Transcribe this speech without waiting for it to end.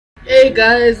Hey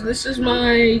guys, this is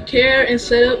my care and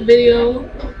setup video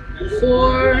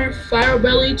for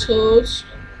firebelly toads.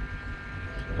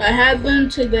 I had them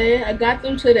today. I got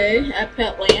them today at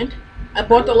Petland. I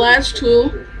bought the last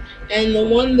two, and the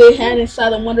one they had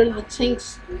inside of one of the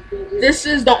tanks. This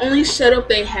is the only setup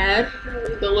they had,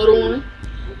 the little one.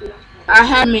 I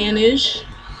had to manage,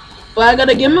 but I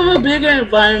gotta give them a bigger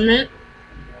environment.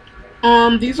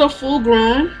 These are full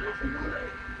grown.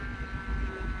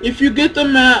 If you get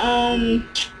them at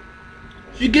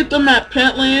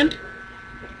Petland,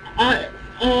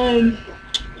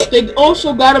 they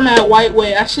also got them at White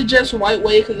Way. I suggest White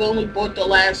Way because I only bought the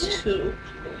last two.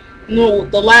 No,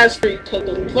 the last three. Cause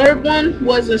the third one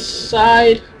was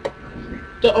inside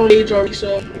the cage already.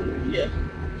 So yeah,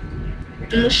 I'm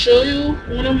gonna show you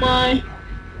one of my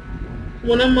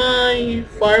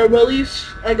firebellies.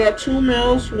 I got two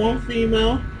males, one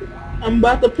female. I'm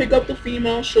about to pick up the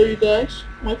female. Show you guys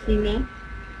my female.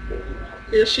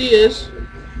 Here she is.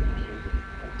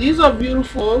 These are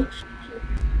beautiful.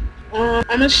 I'm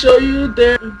gonna show you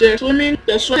their swimming.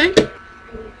 They're swimming.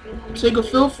 So you can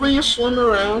feel free to swim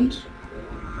around.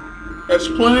 There's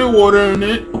plenty of water in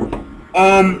it.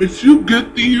 If you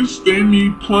get these, they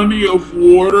need plenty of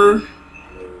water.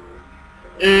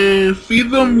 And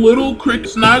feed them little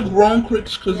crickets, not grown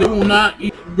crickets, because they will not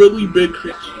eat really big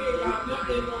crickets.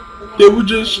 They would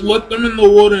just let them in the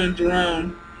water and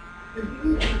drown.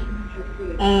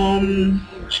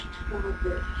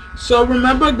 So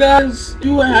remember guys,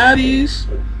 you have these,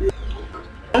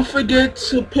 don't forget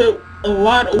to put a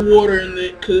lot of water in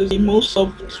it because most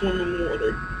of them swim in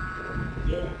water.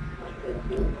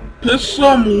 Put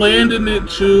some land in it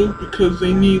too because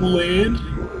they need land,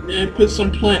 and put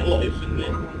some plant life in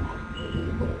it.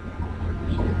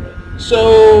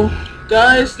 So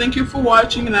guys, thank you for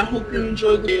watching and I hope you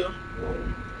enjoyed the video.